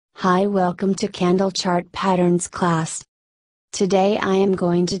Hi, welcome to Candle Chart Patterns class. Today I am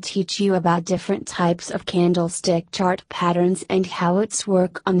going to teach you about different types of candlestick chart patterns and how it's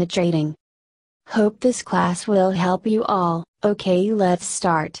work on the trading. Hope this class will help you all. Okay, let's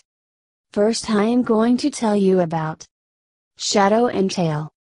start. First I am going to tell you about shadow and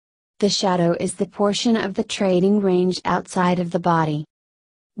tail. The shadow is the portion of the trading range outside of the body.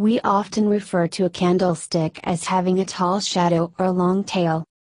 We often refer to a candlestick as having a tall shadow or long tail.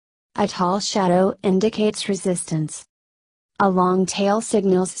 A tall shadow indicates resistance. A long tail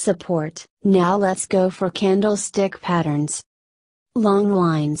signals support. Now let's go for candlestick patterns. Long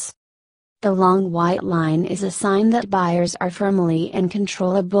lines. The long white line is a sign that buyers are firmly in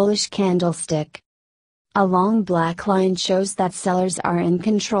control of a bullish candlestick. A long black line shows that sellers are in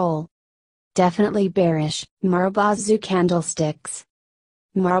control. Definitely bearish. Marubozu candlesticks.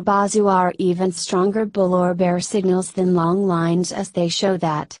 Marubozu are even stronger bull or bear signals than long lines, as they show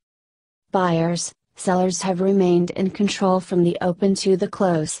that buyers, sellers have remained in control from the open to the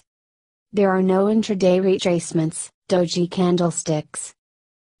close. There are no intraday retracements. Doji candlesticks.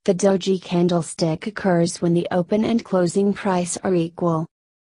 The doji candlestick occurs when the open and closing price are equal.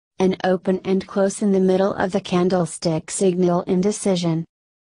 An open and close in the middle of the candlestick signal indecision.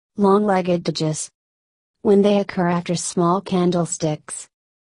 Long-legged dojis. When they occur after small candlesticks,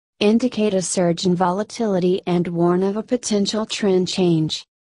 indicate a surge in volatility and warn of a potential trend change.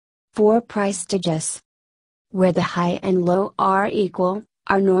 4 price dojis, where the high and low are equal,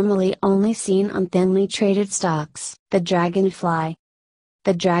 are normally only seen on thinly traded stocks. The dragonfly.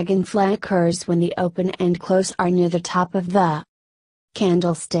 The dragonfly occurs when the open and close are near the top of the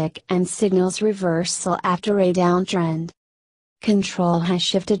candlestick and signals reversal after a downtrend. Control has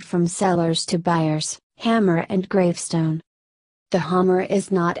shifted from sellers to buyers. Hammer and gravestone. The hammer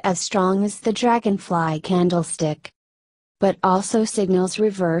is not as strong as the dragonfly candlestick, but also signals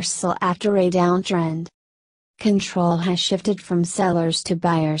reversal after a downtrend. Control has shifted from sellers to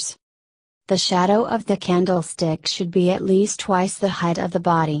buyers. The shadow of the candlestick should be at least twice the height of the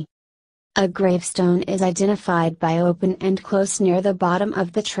body. A gravestone is identified by open and close near the bottom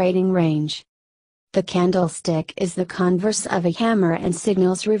of the trading range. The candlestick is the converse of a hammer and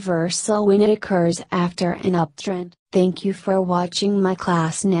signals reversal when it occurs after an uptrend. Thank you for watching my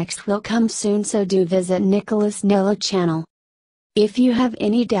class. Next will come soon, so do visit Nicholas Nilo channel. If you have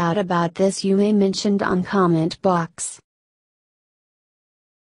any doubt about this, you may mention on comment box.